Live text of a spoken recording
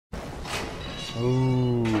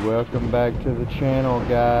Ooh, welcome back to the channel,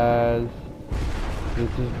 guys. This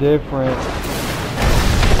is different.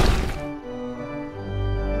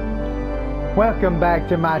 Welcome back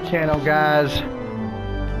to my channel, guys.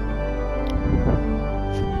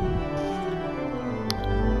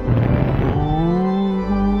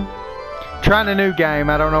 Ooh. Trying a new game.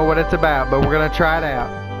 I don't know what it's about, but we're gonna try it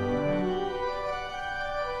out.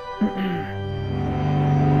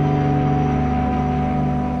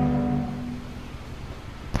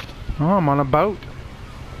 Oh, I'm on a boat.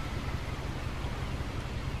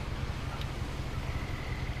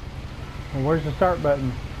 Well, where's the start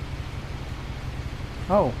button?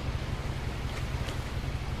 Oh.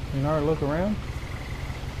 You can already look around?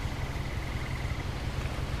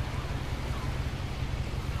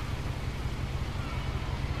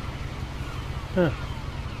 Huh.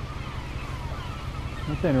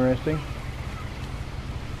 That's interesting.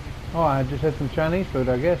 Oh, I just had some Chinese food,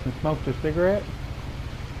 I guess, and smoked a cigarette?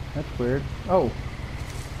 That's weird. Oh.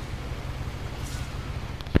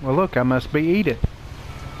 Well, look, I must be Edith.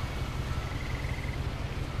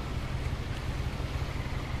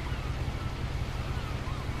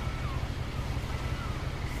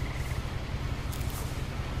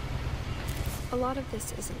 A lot of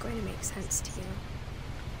this isn't going to make sense to you,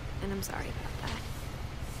 and I'm sorry about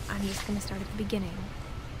that. I'm just going to start at the beginning,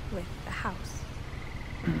 with the house.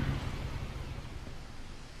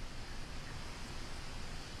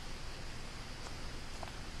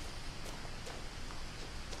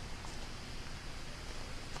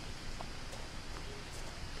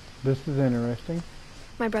 This is interesting.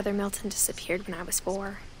 My brother Milton disappeared when I was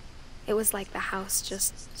 4. It was like the house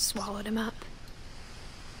just swallowed him up.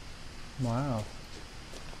 Wow.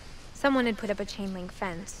 Someone had put up a chain link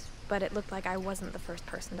fence, but it looked like I wasn't the first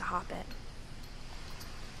person to hop it.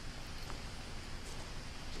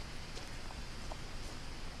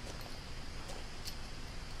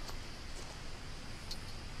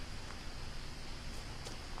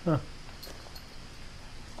 Huh.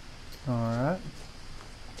 Alright.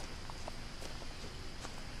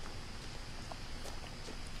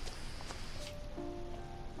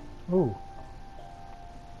 Ooh.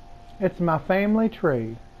 It's my family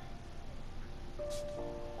tree.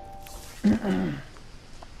 Let's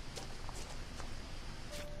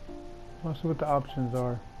see what the options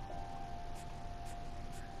are.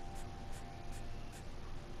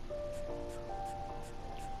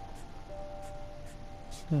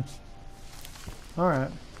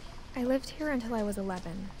 Alright. I lived here until I was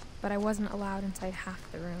 11, but I wasn't allowed inside half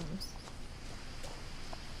the rooms.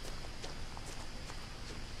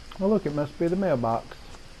 Well, look, it must be the mailbox.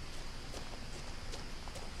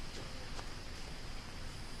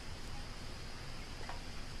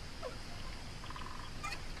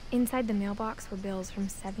 Inside the mailbox were bills from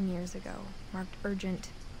 7 years ago, marked urgent,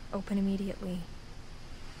 open immediately.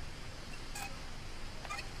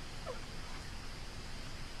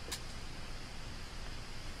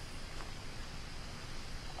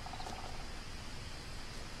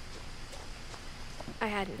 I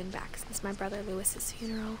hadn't been back since my brother Lewis's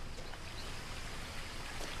funeral.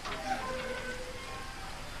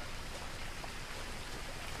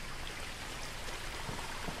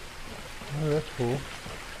 Oh, that's cool.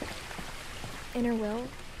 In her will,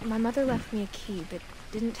 my mother left me a key, but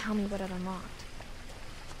didn't tell me what it unlocked.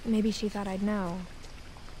 Maybe she thought I'd know.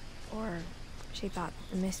 Or she thought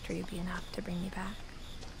the mystery would be enough to bring me back.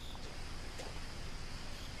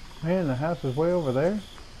 Man, the house is way over there.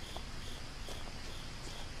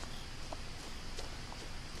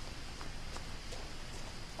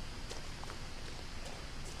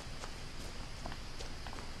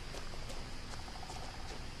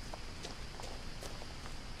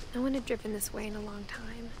 No one had driven this way in a long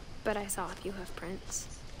time, but I saw a few hoof prints.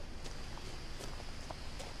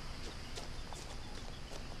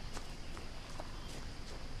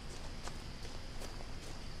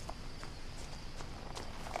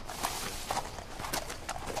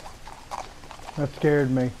 That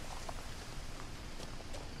scared me.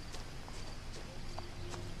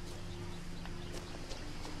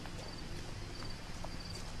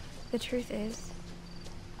 The truth is,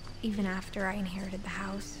 even after I inherited the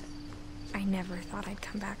house, I never thought I'd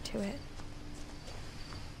come back to it.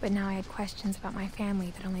 But now I had questions about my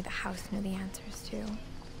family that only the house knew the answers to.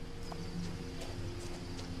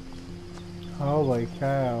 Holy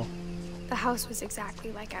cow. The house was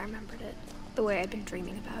exactly like I remembered it, the way I'd been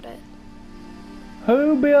dreaming about it.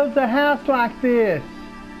 Who builds a house like this?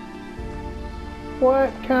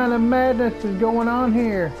 What kind of madness is going on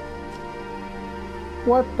here?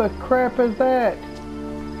 What the crap is that?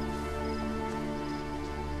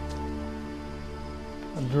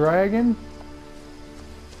 A dragon?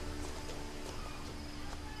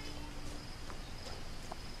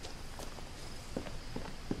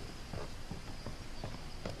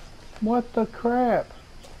 What the crap?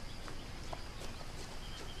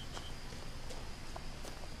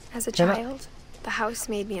 As a child, the house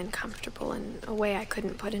made me uncomfortable in a way I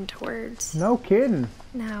couldn't put into words. No kidding.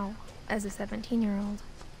 Now, as a 17-year-old,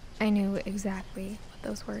 I knew exactly what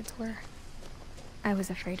those words were. I was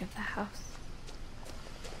afraid of the house.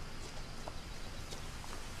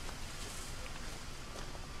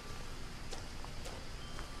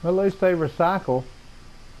 Well, at least they recycle.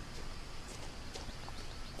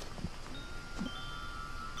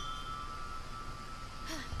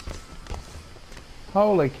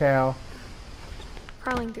 Holy cow.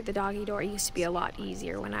 Crawling through the doggy door used to be a lot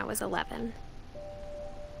easier when I was 11.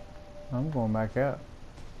 I'm going back out.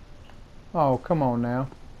 Oh, come on now.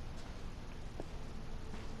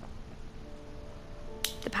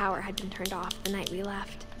 The power had been turned off the night we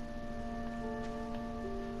left.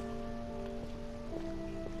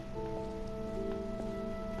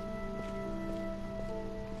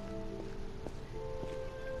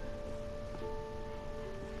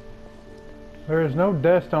 There is no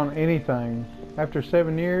dust on anything. After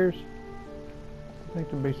 7 years, I think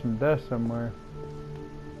there'll be some dust somewhere.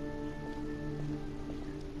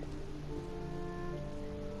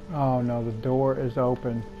 Oh no, the door is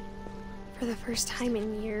open. For the first time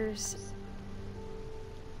in years,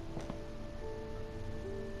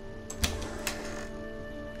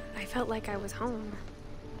 I felt like I was home.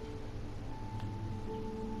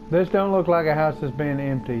 This don't look like a house that's been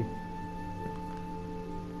empty.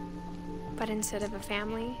 But instead of a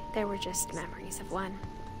family, there were just memories of one.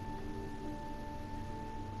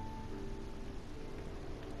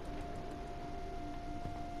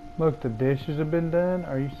 Look, the dishes have been done.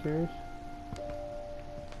 Are you serious?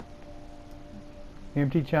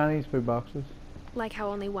 Empty Chinese food boxes. Like how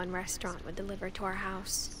only one restaurant would deliver to our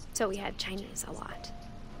house, so we had Chinese a lot.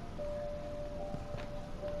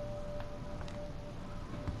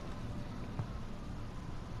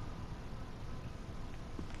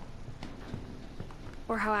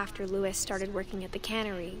 Or how after Louis started working at the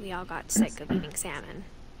cannery, we all got sick of eating salmon.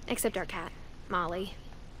 Except our cat, Molly.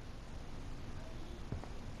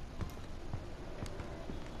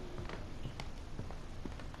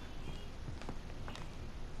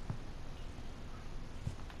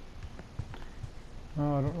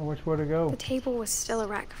 Oh, I don't know which way to go. The table was still a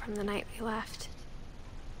wreck from the night we left.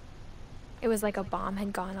 It was like a bomb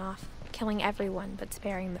had gone off, killing everyone but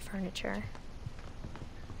sparing the furniture.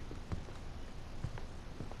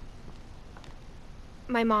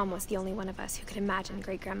 My mom was the only one of us who could imagine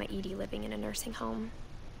Great-Grandma Edie living in a nursing home.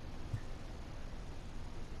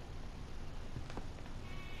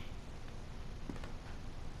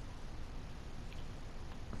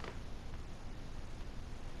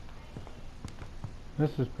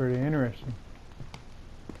 This is pretty interesting.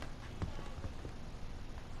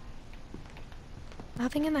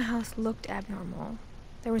 Nothing in the house looked abnormal.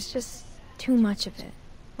 There was just too much of it,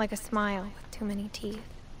 like a smile with too many teeth.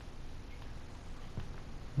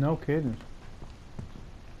 No kidding.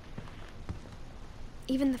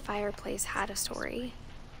 Even the fireplace had a story.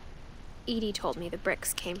 Edie told me the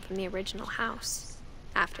bricks came from the original house,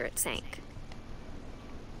 after it sank.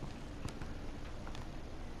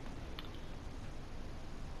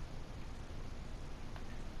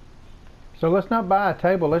 So let's not buy a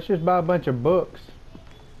table, let's just buy a bunch of books.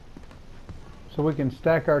 So we can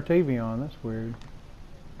stack our TV on. That's weird.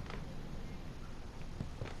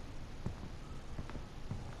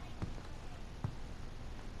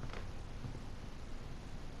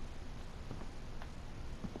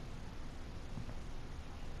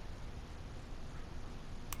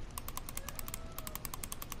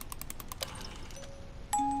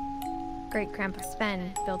 Great-Grandpa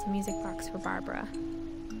Sven built a music box for Barbara,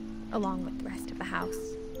 along with the rest of the house.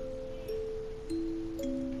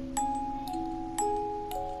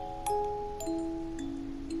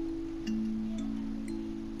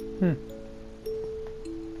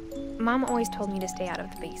 Mom always told me to stay out of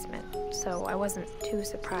the basement, so I wasn't too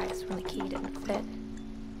surprised when the key didn't fit.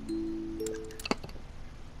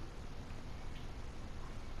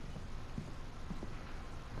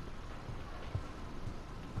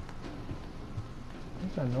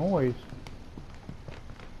 What's that noise?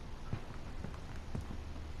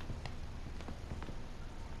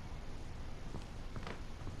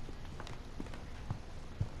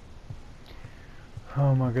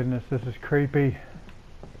 Oh my goodness, this is creepy.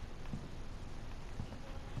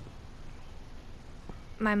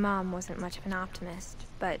 My mom wasn't much of an optimist,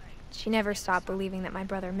 but she never stopped believing that my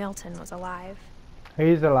brother Milton was alive.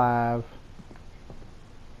 He's alive.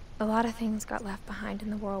 A lot of things got left behind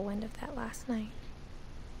in the whirlwind of that last night.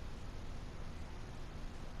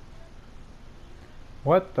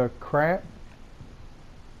 What the crap?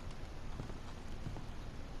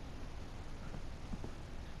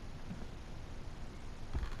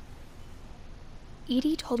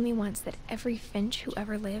 Edie told me once that every Finch who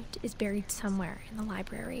ever lived is buried somewhere in the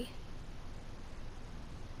library.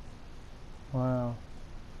 Wow.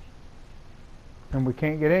 And we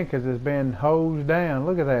can't get in because it's been hosed down.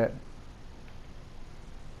 Look at that.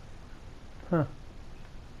 Huh.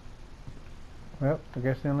 Well, I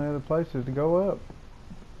guess the only other place is to go up.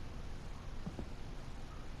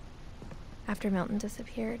 After Milton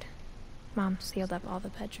disappeared, Mom sealed up all the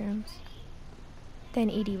bedrooms. Then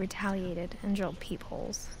Edie retaliated and drilled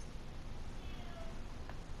peepholes.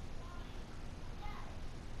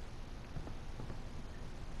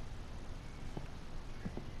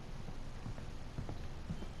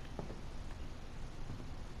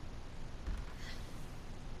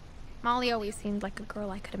 Molly always seemed like a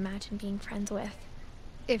girl I could imagine being friends with,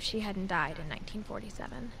 if she hadn't died in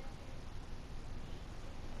 1947.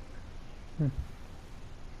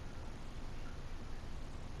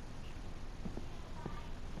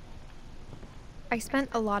 I spent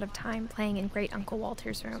a lot of time playing in Great Uncle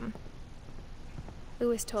Walter's room.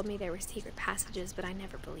 Lewis told me there were secret passages, but I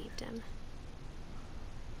never believed him.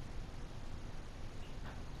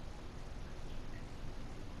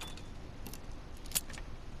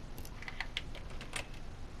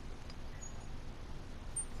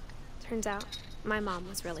 Turns out, my mom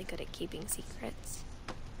was really good at keeping secrets.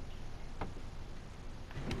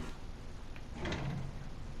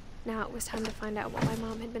 Now it was time to find out what my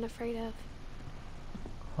mom had been afraid of.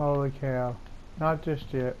 Holy cow. Not just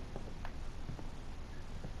yet.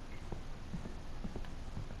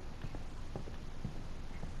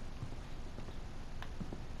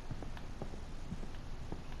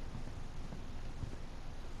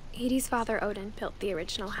 Edie's father, Odin, built the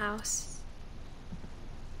original house.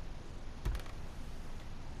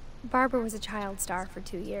 Barbara was a child star for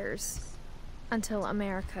 2 years, until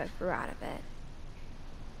America grew out of it.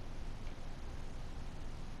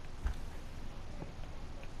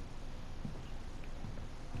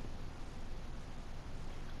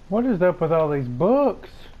 What is up with all these books?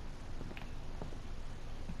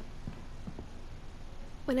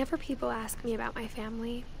 Whenever people ask me about my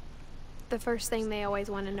family, the first thing they always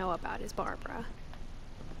want to know about is Barbara.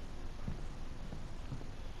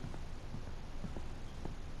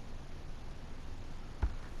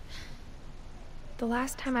 The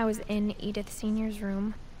last time I was in Edith Sr.'s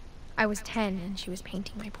room, I was 10 and she was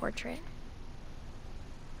painting my portrait.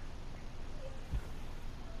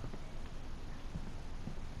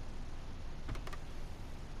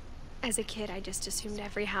 As a kid, I just assumed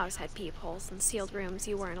every house had peepholes and sealed rooms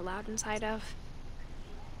you weren't allowed inside of.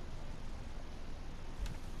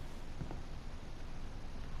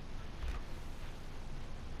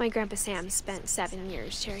 My Grandpa Sam spent 7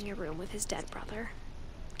 years sharing a room with his dead brother,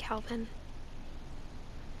 Calvin.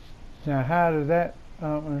 Now how did that, I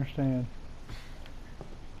don't understand.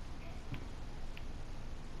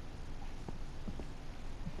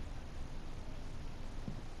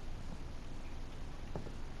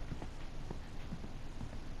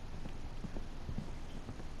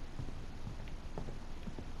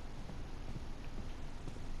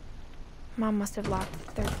 Mom must have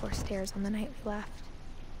locked the 3rd floor stairs on the night we left.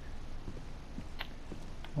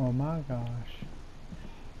 Oh my gosh.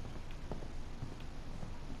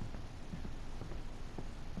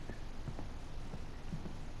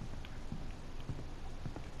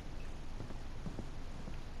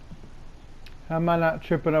 How am I not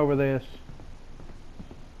tripping over this?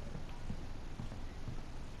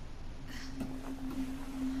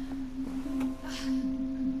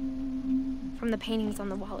 From the paintings on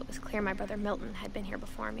the wall, it was clear my brother Milton had been here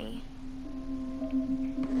before me.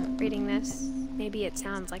 Reading this, maybe it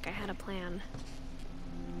sounds like I had a plan.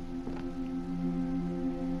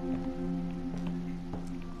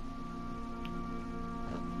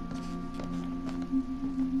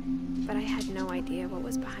 But I had no idea what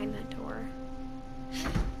was behind that door.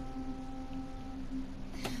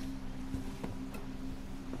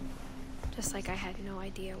 Just like I had no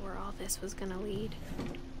idea where all this was gonna lead.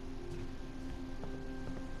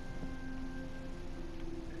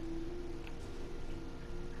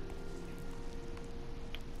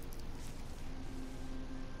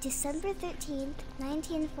 December 13th,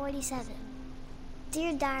 1947.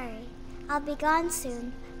 Dear Diary, I'll be gone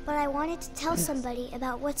soon, but I wanted to tell somebody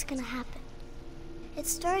about what's gonna happen. It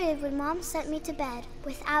started when Mom sent me to bed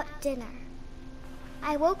without dinner.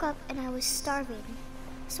 I woke up and I was starving,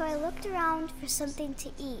 so I looked around for something to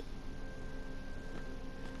eat.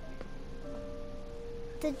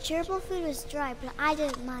 The gerbil food was dry, but I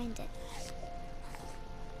didn't mind it.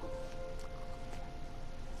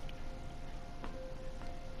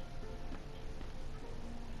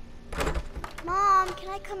 Mom, can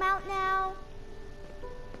I come out now?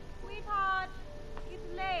 Sweetheart,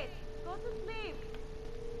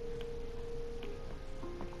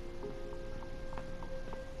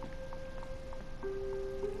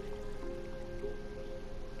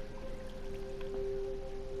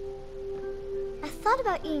 thought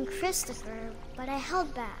about eating Christopher, but I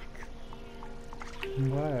held back. I'm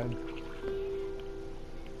glad.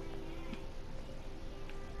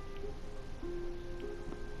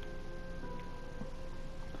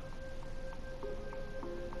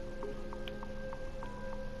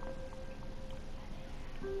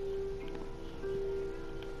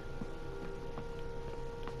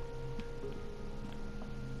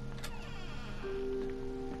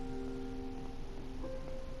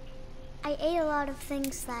 I ate a lot of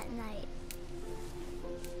things that night.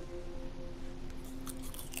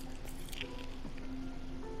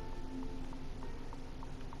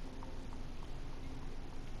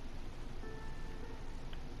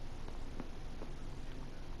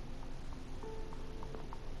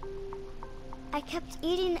 I kept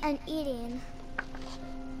eating and eating.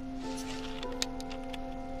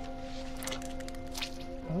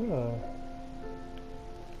 Oh.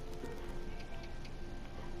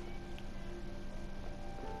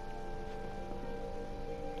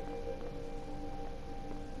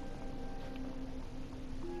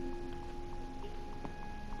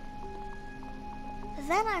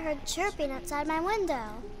 Then I heard chirping outside my window.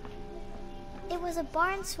 It was a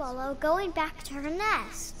barn swallow going back to her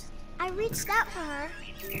nest. I reached out for her.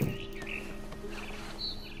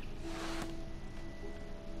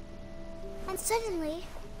 And suddenly,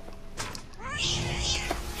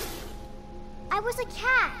 I was a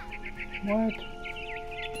cat. What?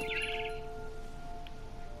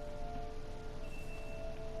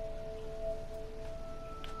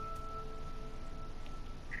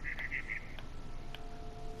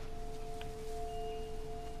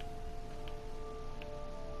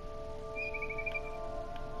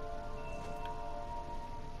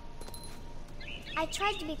 I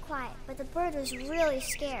tried to be quiet, but the bird was really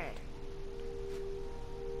scared.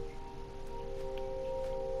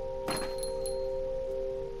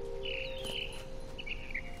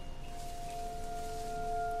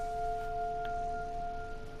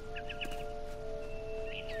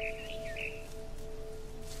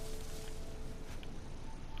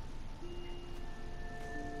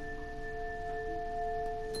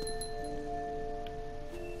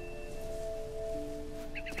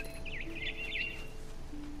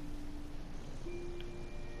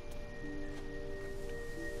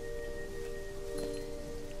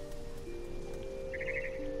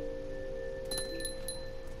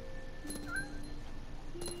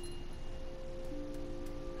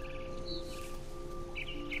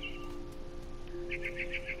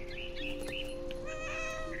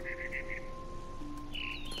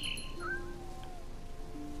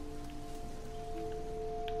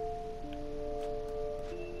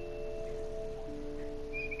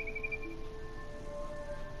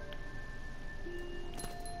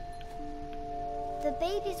 The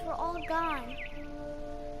babies were all gone.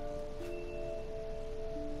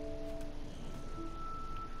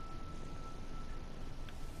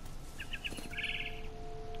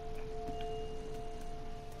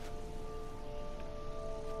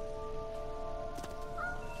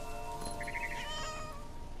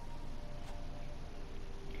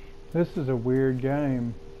 This is a weird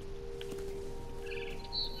game.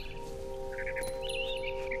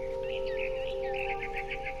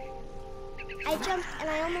 I jumped and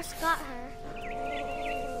I almost got her.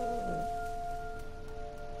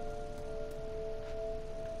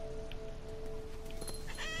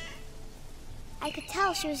 I could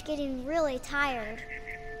tell she was getting really tired.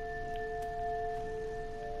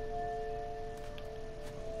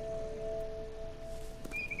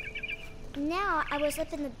 Now I was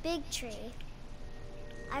up in the big tree.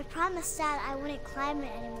 I promised Dad I wouldn't climb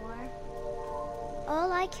it anymore.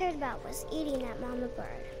 All I cared about was eating that mama bird.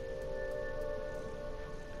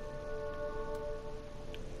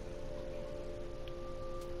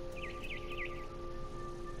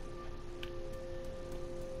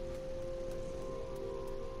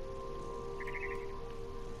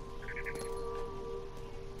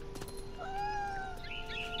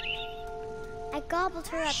 I gobbled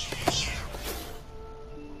her up.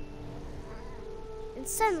 And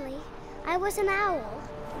suddenly, I was an owl.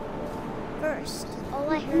 First, all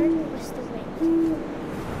I heard was the wind.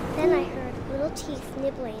 Then I heard little teeth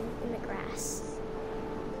nibbling in the grass.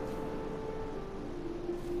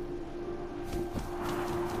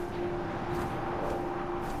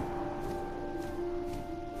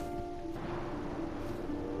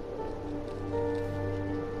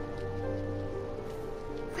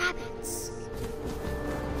 Rabbits.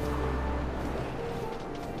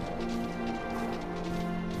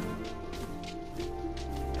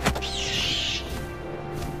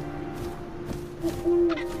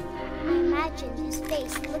 I imagined his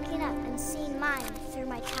face looking up and seeing mine.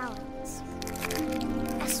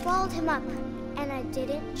 called him up, and I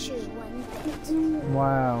didn't chew one bit.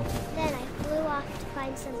 Wow. Then I flew off to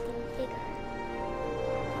find something bigger.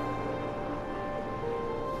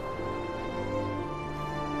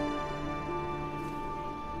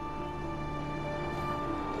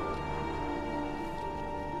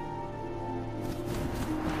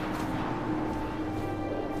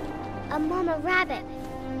 A mama rabbit.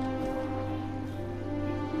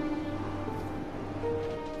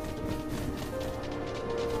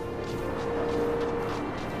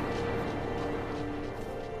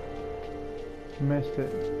 Missed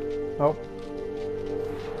it. Oh.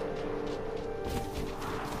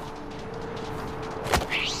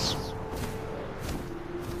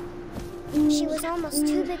 She was almost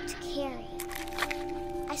too big to carry.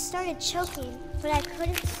 I started choking, but I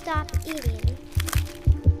couldn't stop eating.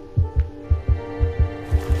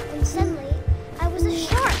 And suddenly, I was a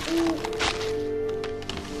shark.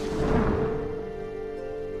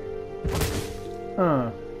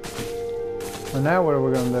 Well, now what are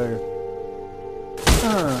we gonna do?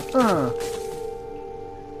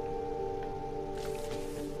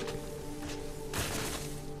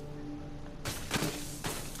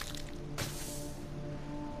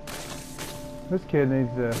 This kid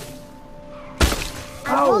needs to... I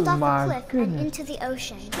rolled off my a cliff goodness. and into the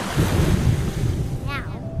ocean. Now,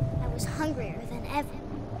 I was hungrier than ever.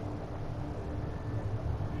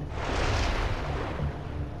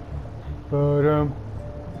 Ba-dum,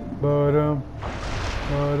 ba-dum,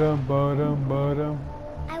 ba-dum, ba-dum, ba-dum.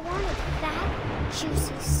 I wanted fat,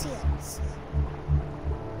 juicy seals.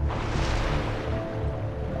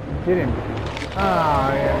 Get him.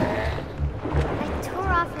 Ah, yeah. I tore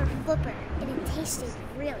off her flipper, and it tasted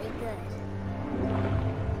really good.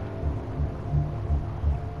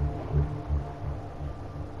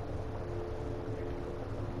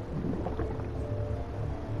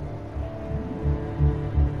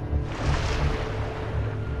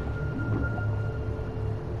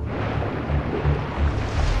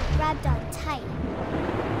 Grabbed on tight.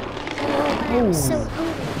 When I was so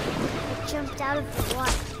hungry, I jumped out of the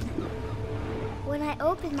water. When I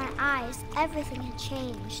opened my eyes, everything had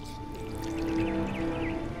changed.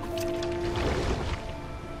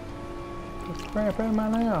 What's the crap am I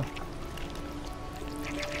now?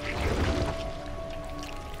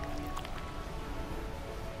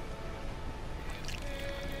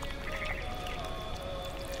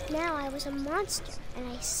 Now I was a monster, and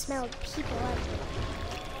I smelled people everywhere.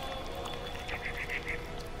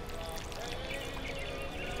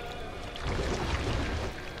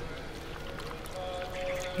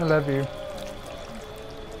 I love you.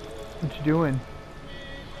 What you doing?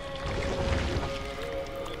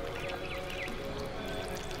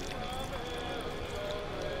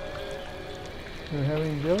 Do we have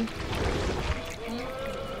any jelly?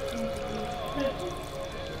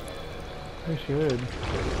 We should.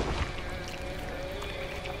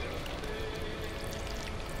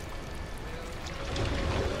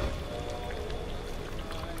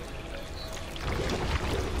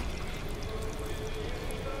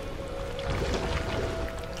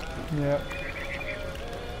 Yep.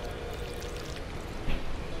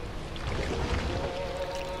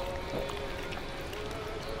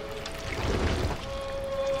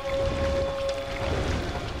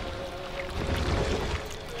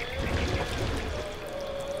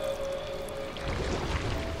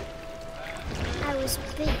 I was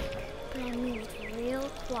big, but I moved real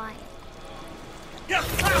quiet.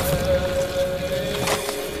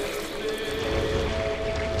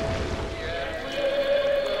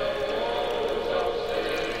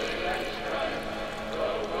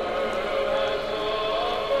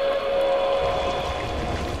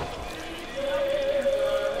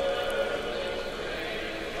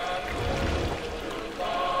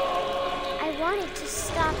 I wanted to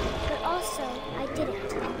stop it, but also I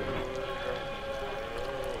didn't.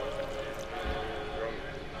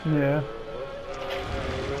 Yeah.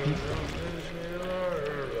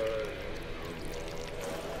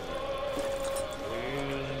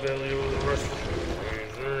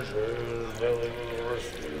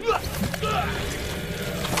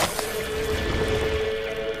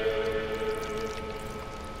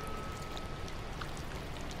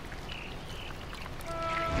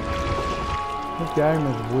 This game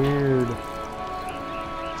is weird.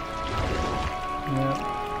 Yeah.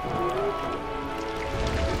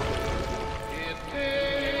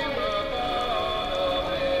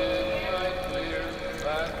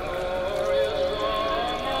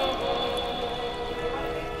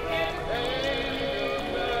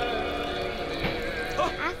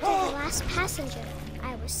 After the last passenger,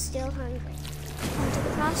 I was still hungry. And to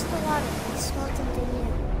cross the water, I smelled something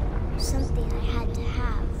new. Something I had to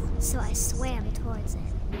have. so I swam towards it.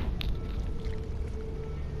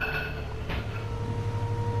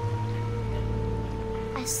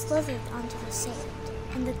 I slithered onto the sand,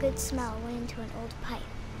 and the good smell went into an old pipe.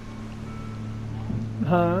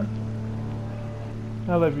 Huh?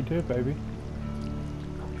 I love you too, baby.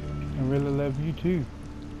 I really love you too.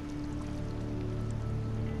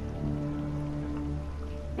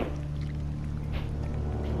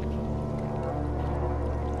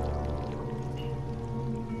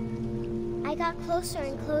 I got closer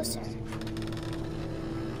and closer.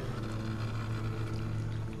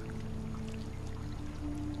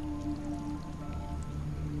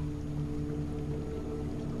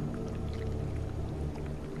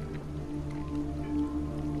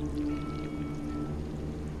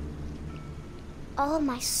 All of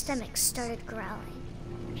my stomach started growling.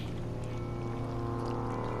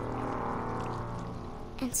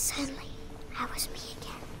 And suddenly, I was me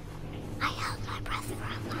again. I held my breath for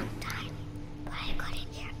a long time, but I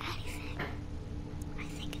couldn't hear anything. I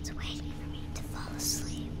think it's waiting for me to fall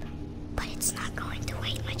asleep. But it's not going to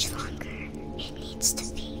wait much longer. It needs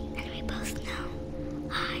to be, and we both know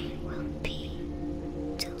I will be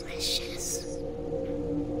delicious.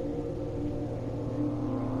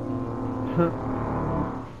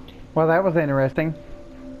 Well, that was interesting.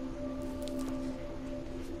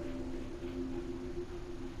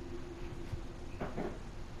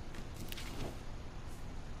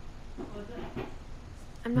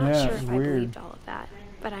 I'm not Yeah, sure if I weird. believed all of that,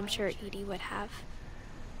 but I'm sure Edie would have.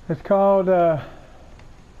 It's called, crap,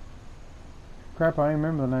 I don't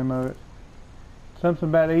remember the name of it. Something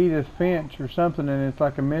about Edith Finch or something, and it's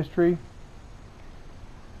like a mystery.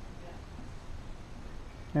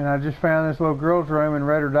 And I just found this little girl's room and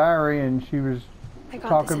read her diary, and she was I got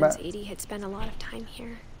talking the sense about, Edie had spent a lot of time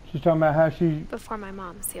here she's talking about how she before my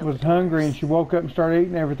mom sealed was the hungry, and doors. she woke up and started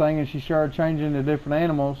eating everything, and she started changing to different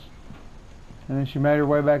animals. And then she made her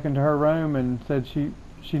way back into her room and said she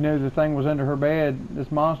knew the thing was under her bed, this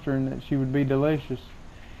monster, and that she would be delicious.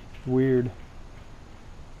 Weird.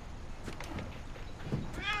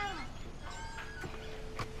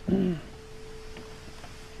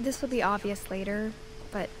 This will be obvious later,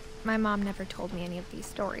 but my mom never told me any of these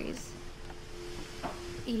stories.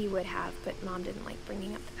 Edie would have, but Mom didn't like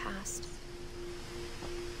bringing up the past.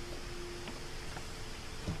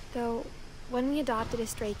 Though, when we adopted a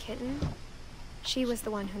stray kitten, she was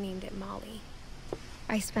the one who named it Molly.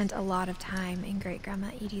 I spent a lot of time in Great-Grandma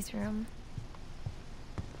Edie's room.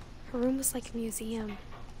 Her room was like a museum.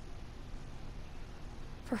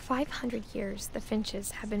 For 500 years, the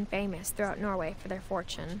Finches have been famous throughout Norway for their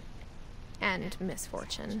fortune and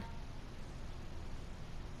misfortune.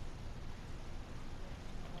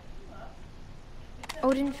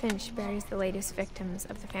 Odin Finch buries the latest victims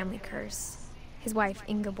of the family curse, his wife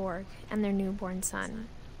Ingeborg and their newborn son,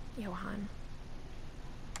 Johan.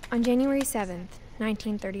 On January 7th,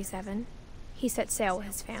 1937, he set sail with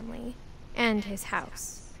his family and his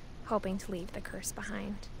house, hoping to leave the curse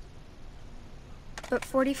behind. But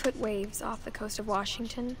 40-foot waves off the coast of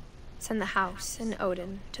Washington send the house and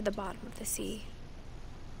Odin to the bottom of the sea.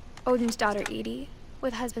 Odin's daughter Edie,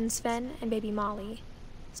 with husband Sven and baby Molly,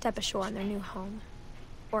 step ashore on their new home,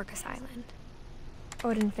 Orcas Island.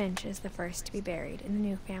 Odin Finch is the first to be buried in the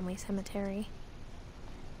new family cemetery.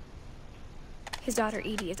 His daughter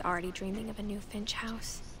Edie is already dreaming of a new Finch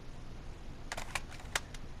house.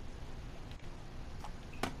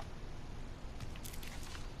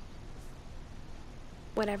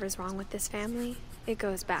 Whatever's wrong with this family, it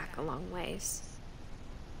goes back a long ways.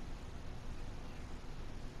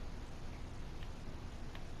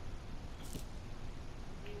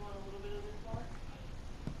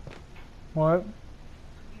 What? You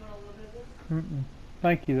want a little bit of this? Mm-mm.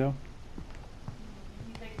 Thank you, though.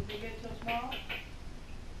 You think they get so small?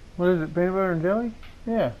 What is it, peanut butter and jelly?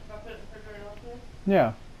 Yeah. If I put it in the refrigerator also?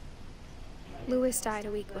 Yeah. Lewis died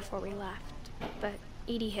a week before we left, but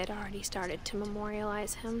Edie had already started to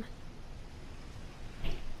memorialize him.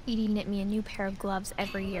 Edie knit me a new pair of gloves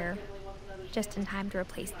every year, just in time to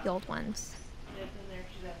replace the old ones. Yes, in there,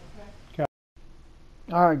 she's at, okay?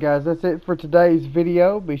 Alright guys, that's it for today's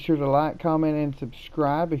video. Be sure to like, comment, and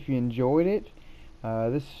subscribe if you enjoyed it.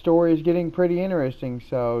 This story is getting pretty interesting,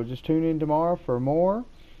 so just tune in tomorrow for more,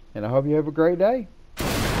 and I hope you have a great day.